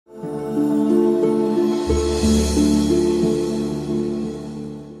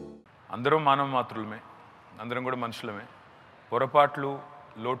అందరం మానవ మాతృలమే, అందరం కూడా మనుషులమే. పొరపాట్లు,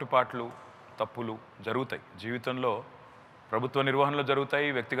 లోటుపాట్లు, తప్పులు జరుగుతాయి జీవితంలో. ప్రభుత్వ నిర్వహణలో జరుగుతాయి,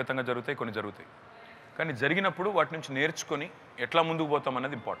 వ్యక్తిగతంగా జరుగుతాయి, కొన్ని జరుగుతాయి. కానీ జరిగినప్పుడు వాటి నుంచి నేర్చుకొని ఎట్లా ముందుకు పోతాం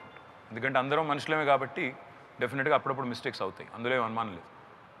అన్నది ఇంపార్టెంట్. ఎందుకంటే అందరం మనుషులమే కాబట్టి డెఫినెట్గా అప్పుడప్పుడు మిస్టేక్స్ అవుతాయి, అందులో ఏం అనుమానం లేదు.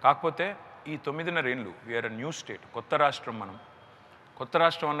 కాకపోతే ఈ 9.5 ఏళ్ళు వీఆర్ న్యూ స్టేట్, కొత్త రాష్ట్రం. మనం కొత్త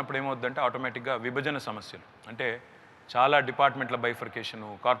రాష్ట్రం అన్నప్పుడు ఏమవుద్దంటే ఆటోమేటిక్గా విభజన సమస్యలు, అంటే చాలా డిపార్ట్మెంట్ల బైఫర్కేషను,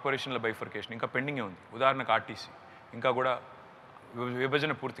 కార్పొరేషన్ల బైఫర్కేషన్ ఇంకా పెండింగే ఉంది. ఉదాహరణకు ఆర్టీసీ ఇంకా కూడా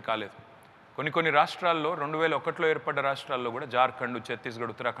విభజన పూర్తి కాలేదు. కొన్ని రాష్ట్రాల్లో 2001లో ఏర్పడ్డ రాష్ట్రాల్లో కూడా జార్ఖండ్,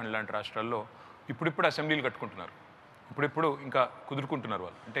 ఛత్తీస్గఢ్, ఉత్తరాఖండ్ లాంటి రాష్ట్రాల్లో ఇప్పుడిప్పుడు అసెంబ్లీలు కట్టుకుంటున్నారు. ఇప్పుడిప్పుడు ఇంకా కుదురుకుంటున్నారు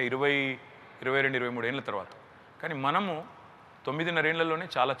వాళ్ళు, అంటే 22-23 ఏళ్ళ తర్వాత. కానీ మనము 9.5 ఏళ్లలోనే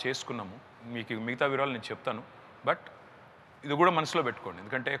చాలా చేసుకున్నాము. మీకు మిగతా వివరాలు నేను చెప్తాను, బట్ ఇది కూడా మనసులో పెట్టుకోండి.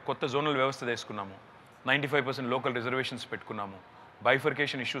 ఎందుకంటే కొత్త జోనల్ వ్యవస్థ తీసుకున్నాము, 95% లోకల్ రిజర్వేషన్స్ పెట్టుకున్నాము,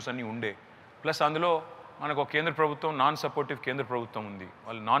 బైఫర్కేషన్ ఇష్యూస్ అన్నీ ఉండే. ప్లస్ అందులో మనకు ఒక కేంద్ర ప్రభుత్వం, నాన్ సపోర్టివ్ కేంద్ర ప్రభుత్వం ఉంది.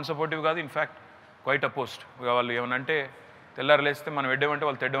 వాళ్ళు నాన్ సపోర్టివ్ కాదు, ఇన్ఫ్యాక్ట్ క్వైట్ అపోజ్డ్. వాళ్ళు ఏమనంటే తెల్లారలేస్తే మనం ఎడ్డమంటే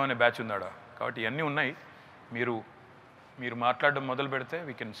వాళ్ళు తెడ్డం అనే బ్యాచ్ ఉందాడ. కాబట్టి ఇవన్నీ ఉన్నాయి. మీరు మాట్లాడడం మొదలు పెడితే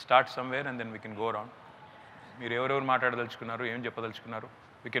we can start somewhere and then we can go around. మీరు ఎవరెవరు మాట్లాడదలుచుకున్నారు, ఏం చెప్పదలుచుకున్నారు,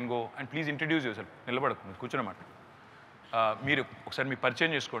 we can go. And please introduce your self. నిలబడకు, కూర్చున్నమాట. మీరు ఒకసారి మీ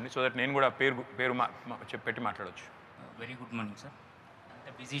పరిచయం చేసుకోండి, సో దట్ నేను కూడా పేరు పెట్టి మాట్లాడవచ్చు. Very good morning sir.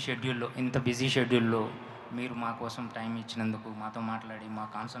 ఇంత బిజీ షెడ్యూల్లో మీరు మా కోసం టైం ఇచ్చినందుకు, మాతో మాట్లాడి మా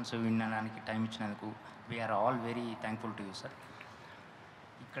కాన్సర్న్స్ వినడానికి టైం ఇచ్చినందుకు we are all very thankful to you sir.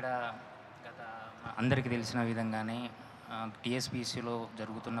 ఇక్కడ గత అందరికీ తెలిసిన విధంగానే టీఎస్పీసీలో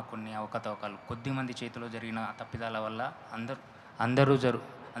జరుగుతున్న కొన్ని అవకతవకలు, కొద్దిమంది చేతిలో జరిగిన తప్పిదాల వల్ల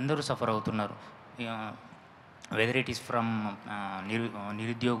అందరూ సఫర్ అవుతున్నారు. వెదర్ ఇట్ ఈస్ ఫ్రమ్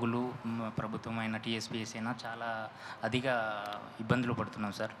నిరుద్యోగులు, ప్రభుత్వమైన టీఎస్పీఎస్సీ అయినా చాలా అధిక ఇబ్బందులు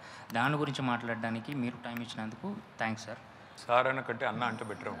పడుతున్నాం సార్. దాని గురించి మాట్లాడడానికి మీరు టైం ఇచ్చినందుకు థ్యాంక్స్ సార్. సార్ అన్న కంటే అన్న అంటే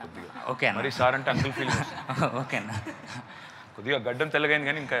బెటర్ కొద్దిగా. ఓకే అన్న. మరి సార్ అంటే అంకుల్ ఫీల్. ఓకే అన్న. కొద్దిగా గడ్డం తెల్లగైంది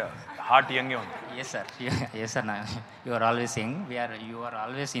కానీ ఇంకా హార్ట్ యంగే ఉంది. ఎస్ సార్, ఎస్ అన్న. You are always young. You are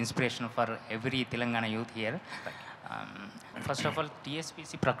always inspiration for every Telangana youth here. First of all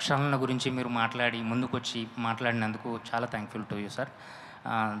TSPC ప్రక్షాళన గురించి మీరు ముందుకొచ్చి మాట్లాడినందుకు చాలా థ్యాంక్ఫుల్ టు యూ సార్.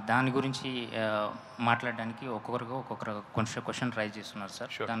 దాని గురించి మాట్లాడడానికి ఒక్కొక్కరు క్వశ్చన్ రైజ్ చేస్తున్నారు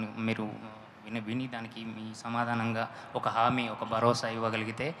సార్. దాన్ని మీరు విని దానికి మీ సమాధానంగా ఒక హామీ, ఒక భరోసా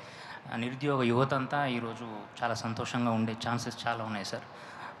ఇవ్వగలిగితే నిరుద్యోగ యువత అంతా ఈరోజు చాలా సంతోషంగా ఉండే ఛాన్సెస్ చాలా ఉన్నాయి సార్.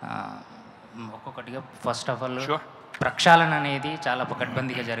 ఒక్కొక్కటిగా ఫస్ట్ ఆఫ్ ఆల్ ప్రక్షాళన అనేది చాలా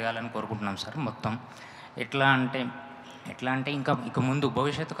పకడ్బందీగా జరగాలని కోరుకుంటున్నాం సార్. మొత్తం ఎట్లా అంటే ఇంకా ముందు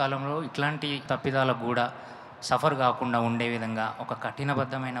భవిష్యత్తు కాలంలో ఇట్లాంటి తప్పిదాలకు కూడా సఫర్ కాకుండా ఉండే విధంగా ఒక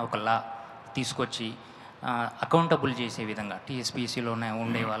కఠినబద్ధమైన ఒక లా తీసుకొచ్చి అకౌంటబుల్ చేసే విధంగా టీఎస్పీసీలోనే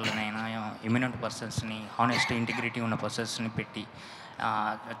ఉండే వాళ్ళనైనా ఎమినెంట్ పర్సన్స్ని, హానెస్ట్ ఇంటిగ్రిటీ ఉన్న పర్సన్స్ని పెట్టి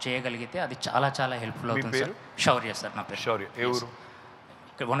చేయగలిగితే అది చాలా చాలా హెల్ప్ఫుల్ అవుతుంది సార్. శౌర్య సార్ నా పేరు. శౌర్య ఏ ఊరు?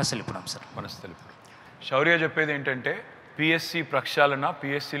 ఇక్కడ వనస్థలిపురం సార్. వనస్థలిపురం. శౌర్య చెప్పేది ఏంటంటే పిఎస్సి ప్రక్షాళన,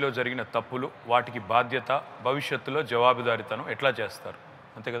 పిఎస్సిలో జరిగిన తప్పులు, వాటికి బాధ్యత, భవిష్యత్తులో జవాబుదారీతనం ఎట్లా చేస్తారు,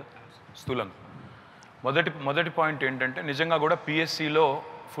 అంతే కదా స్థూలంగా. మొదటి పాయింట్ ఏంటంటే నిజంగా కూడా పిఎస్సిలో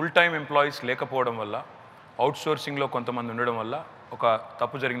ఫుల్ టైం ఎంప్లాయీస్ లేకపోవడం వల్ల, అవుట్సోర్సింగ్లో కొంతమంది ఉండడం వల్ల ఒక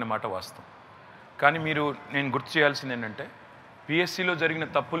తప్పు జరిగిన మాట వాస్తవం. కానీ నేను గుర్తు చేయాల్సింది ఏంటంటే పిఎస్సిలో జరిగిన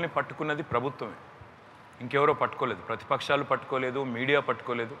తప్పుల్ని పట్టుకున్నది ప్రభుత్వమే, ఇంకెవరో పట్టుకోలేదు. ప్రతిపక్షాలు పట్టుకోలేదు, మీడియా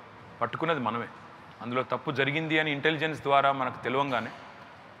పట్టుకోలేదు, పట్టుకున్నది మనమే. అందులో తప్పు జరిగింది అని ఇంటెలిజెన్స్ ద్వారా మనకు తెలియంగానే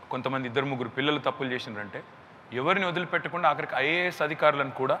కొంతమంది 2-3 పిల్లలు తప్పులు చేసినారంటే ఎవరిని వదిలిపెట్టకుండా ఆఖరికి ఐఏఎస్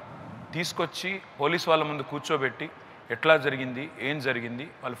అధికారులను కూడా తీసుకొచ్చి పోలీసు వాళ్ళ ముందు కూర్చోబెట్టి ఎట్లా జరిగింది, ఏం జరిగింది,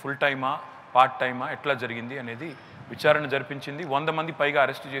 వాళ్ళు ఫుల్ టైమా పార్ట్ టైమా ఎట్లా జరిగింది అనేది విచారణ జరిపించింది. 100 మంది పైగా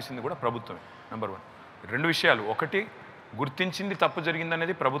అరెస్ట్ చేసింది కూడా ప్రభుత్వమే. నెంబర్ 1. 2 విషయాలు. ఒకటి, గుర్తించింది తప్పు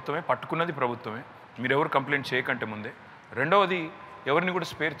జరిగిందనేది ప్రభుత్వమే, పట్టుకున్నది ప్రభుత్వమే, మీరెవరు కంప్లైంట్ చేయకంటే ముందే. రెండవది, ఎవరిని కూడా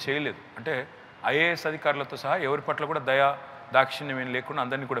స్పేర్ చేయలేదు. అంటే ఐఏఎస్ అధికారులతో సహా ఎవరి పట్ల కూడా దాక్షిణ్యం ఏం లేకుండా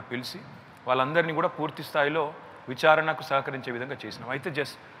అందరినీ కూడా పిలిచి వాళ్ళందరినీ కూడా పూర్తి స్థాయిలో విచారణకు సహకరించే విధంగా చేసినాం. అయితే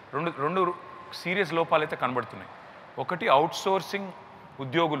జస్ట్ రెండు సీరియస్ లోపాలు అయితే కనబడుతున్నాయి. ఒకటి, అవుట్సోర్సింగ్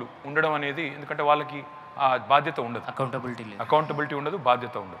ఉద్యోగులు ఉండడం అనేది, ఎందుకంటే వాళ్ళకి ఆ బాధ్యత ఉండదు, అకౌంటబిలిటీ ఉండదు,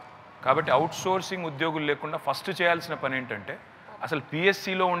 బాధ్యత ఉండదు. కాబట్టి అవుట్సోర్సింగ్ ఉద్యోగులు లేకుండా ఫస్ట్ చేయాల్సిన పని ఏంటంటే అసలు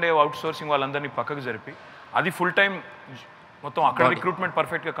పిఎస్సిలో ఉండే అవుట్సోర్సింగ్ వాళ్ళందరినీ పక్కకు జరిపి అది ఫుల్ టైం మొత్తం అక్కడ రిక్రూట్మెంట్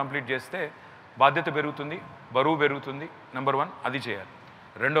పర్ఫెక్ట్గా కంప్లీట్ చేస్తే బాధ్యత పెరుగుతుంది, బరువు పెరుగుతుంది. నెంబర్ 1 అది చేయాలి.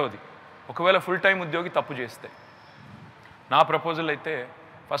 రెండవది, ఒకవేళ ఫుల్ టైం ఉద్యోగి తప్పు చేస్తే నా ప్రపోజల్ అయితే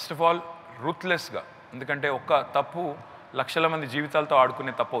ఫస్ట్ ఆఫ్ ఆల్ రూత్లెస్గా, ఎందుకంటే ఒక్క తప్పు లక్షల మంది జీవితాలతో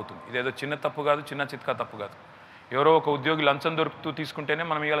ఆడుకునే తప్పు అవుతుంది. ఇదేదో చిన్న తప్పు కాదు, చిన్న చిత్కా తప్పు కాదు. ఎవరో ఒక ఉద్యోగి లంచం దొరుకుతూ తీసుకుంటేనే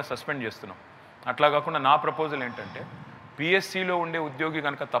మనం ఇవాళ సస్పెండ్ చేస్తున్నాం. అట్లా కాకుండా నా ప్రపోజల్ ఏంటంటే పిఎస్సిలో ఉండే ఉద్యోగి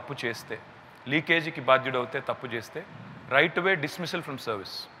కనుక తప్పు చేస్తే, లీకేజీకి బాధ్యుడవుతే, తప్పు చేస్తే right way dismissal from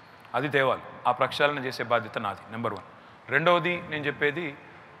service అది తేవాలి. ఆ ప్రక్షాళన చేసే బాధ్యత నాది, నెంబర్ 1. రెండవది నేను చెప్పేది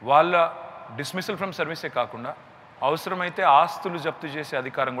వాళ్ళ డిస్మిసల్ ఫ్రమ్ సర్వీసే కాకుండా అవసరమైతే ఆస్తులు జప్తు చేసే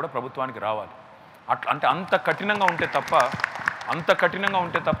అధికారం కూడా ప్రభుత్వానికి రావాలి. అంటే అంత కఠినంగా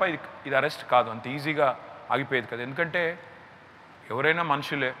ఉంటే తప్ప ఇది అరెస్ట్ కాదు, అంత ఈజీగా ఆగిపోయేది కదా. ఎందుకంటే ఎవరైనా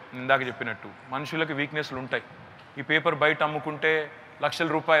మనుషులే, ఇందాక చెప్పినట్టు మనుషులకి వీక్నెస్లు ఉంటాయి. ఈ పేపర్ బయట అమ్ముకుంటే లక్షల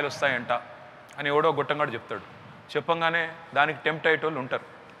రూపాయలు వస్తాయంట అని ఎవడో గొట్టంగాడు చెప్తాడు. చెప్పంగానే దానికి టెంప్ట్ అయ్యేటోళ్ళు ఉంటారు.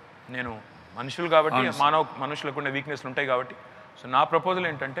 నేను మనుషులు కాబట్టి మనుషులకు ఉండే వీక్నెస్లు ఉంటాయి కాబట్టి సో నా ప్రపోజల్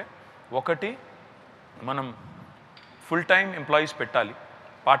ఏంటంటే, ఒకటి మనం ఫుల్ టైం ఎంప్లాయీస్ పెట్టాలి,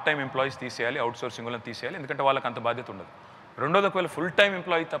 పార్ట్ టైం ఎంప్లాయీస్ తీసేయాలి, అవుట్సోర్సింగ్ వాళ్ళని తీసేయాలి, ఎందుకంటే వాళ్ళకి అంత బాధ్యత ఉండదు. రెండోది, ఒకవేళ ఫుల్ టైం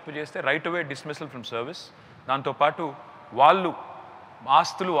ఎంప్లాయీ తప్పు చేస్తే right away dismissal from service. దాంతోపాటు వాళ్ళ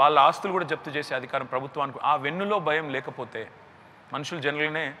ఆస్తులు కూడా జప్తు చేసే అధికారం ప్రభుత్వానికి. ఆ వెన్నులో భయం లేకపోతే మనుషులు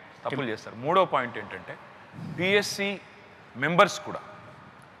జనరల్గానే తప్పులు చేస్తారు. మూడో పాయింట్ ఏంటంటే పిఎస్సి మెంబర్స్ కూడా,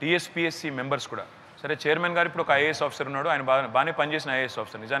 టీఎస్పీఎస్సి మెంబర్స్ కూడా, సరే చైర్మన్ గారు ఇప్పుడు ఒక ఐఏఎస్ ఆఫీసర్ ఉన్నాడు, ఆయన బాగానే పనిచేసిన ఐఏఎస్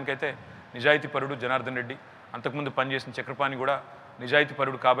ఆఫీసర్, నిజానికైతే నిజాయితీపరుడు జనార్దన్ రెడ్డి, అంతకుముందు పనిచేసిన చక్రపాణి కూడా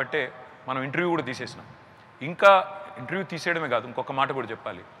నిజాయితీపరుడు కాబట్టే మనం ఇంటర్వ్యూ కూడా తీసేసినాం. ఇంకా ఇంటర్వ్యూ తీసేయడమే కాదు, ఇంకొక మాట కూడా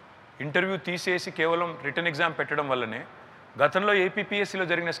చెప్పాలి. ఇంటర్వ్యూ తీసేసి కేవలం రిటర్న్ ఎగ్జామ్ పెట్టడం వల్లనే గతంలో ఏపీపీఎస్సీలో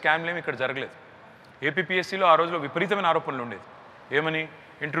జరిగిన స్కామ్లేమి ఇక్కడ జరగలేదు. ఏపీపీఎస్సీలో ఆ రోజులో విపరీతమైన ఆరోపణలు ఉండేది. ఏమని,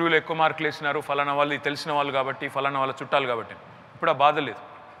 ఇంటర్వ్యూలో ఎక్కువ మార్కులు వేసినారు, ఫలానా వాళ్ళు తెలిసిన వాళ్ళు కాబట్టి, ఫలానా వాళ్ళ చుట్టాలు కాబట్టి. ఇప్పుడు ఆ బాధ లేదు.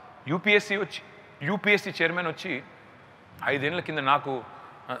 యూపీఎస్సీ చైర్మన్ వచ్చి 5 ఏళ్ల కింద నాకు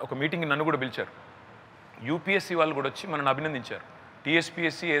ఒక మీటింగ్కి నన్ను కూడా పిలిచారు. యూపీఎస్సీ వాళ్ళు కూడా వచ్చి మనల్ని అభినందించారు.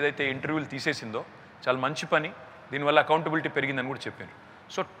 టీఎస్పీఎస్సీ ఏదైతే ఇంటర్వ్యూలు తీసేసిందో చాలా మంచి పని, దీనివల్ల అకౌంటబిలిటీ పెరిగిందని కూడా చెప్పారు.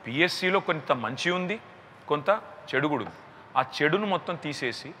 సో పిఎస్సీలో కొంత మంచి ఉంది, కొంత చెడు కూడా ఉంది. ఆ చెడును మొత్తం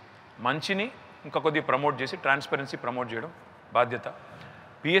తీసేసి మంచిని ఇంకా కొద్దిగా ప్రమోట్ చేసి ట్రాన్స్పరెన్సీ ప్రమోట్ చేయడం బాధ్యత.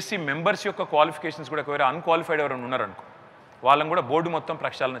 పిఎస్సీ మెంబర్స్ యొక్క క్వాలిఫికేషన్స్ కూడా ఒకవేళ అన్క్వాలిఫైడ్ ఎవరైనా ఉన్నారనుకో, వాళ్ళని కూడా బోర్డు మొత్తం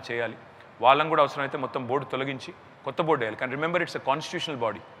ప్రక్షాళన చేయాలి. వాళ్ళని కూడా అవసరమైతే మొత్తం బోర్డు తొలగించి కొత్త బోర్డు వేయాలి. కానీ remember, it's a constitutional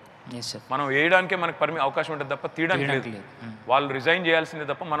body. మనం వేయడానికే మనకు అవకాశం ఉంటుంది తప్ప తీయడానికి లేదు. వాళ్ళు రిజైన్ చేయాల్సిందే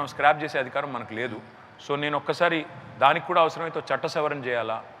తప్ప మనం స్క్రాప్ చేసే అధికారం మనకు లేదు. సో నేను ఒక్కసారి దానికి కూడా అవసరమైతే చట్ట సవరణ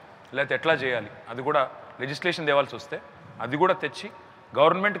చేయాలా, లేకపోతే ఎట్లా చేయాలి, అది కూడా లెజిస్లేషన్ తేవాల్సి వస్తే అది కూడా తెచ్చి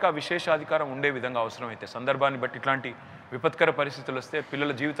గవర్నమెంట్కి ఆ విశేషాధికారం ఉండే విధంగా అవసరమైతే సందర్భాన్ని బట్టి ఇట్లాంటి విపత్కర పరిస్థితులు వస్తే,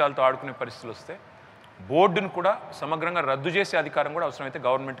 పిల్లల జీవితాలతో ఆడుకునే పరిస్థితులు వస్తే బోర్డును కూడా సమగ్రంగా రద్దు చేసే అధికారం కూడా అవసరమైతే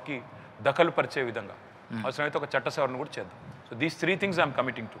గవర్నమెంట్కి దఖలు పరిచే విధంగా అవసరమైతే ఒక చట్ట సవరణ కూడా చేద్దాం. So these 3 things I'm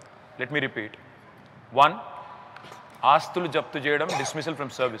committing to. Let me repeat. 1, ఆస్తులు జప్తు చేయడం, dismissal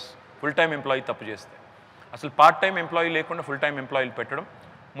from service full time employee తప్పు చేస్తే. అసలు పార్ట్ టైం ఎంప్లాయీ లేకుండా ఫుల్ టైం ఎంప్లాయీలు పెట్టడం.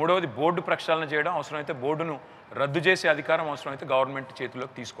 మూడవది, బోర్డు ప్రక్షాళన చేయడం, అవసరమైతే బోర్డును రద్దు చేసే అధికారం అవసరమైతే గవర్నమెంట్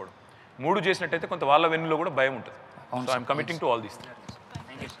చేతిలోకి తీసుకోవడం. 3 చేసినట్టయితే కొంత వాళ్ళ వెన్నులో కూడా భయం ఉంటుంది. So I'm committing to all these things.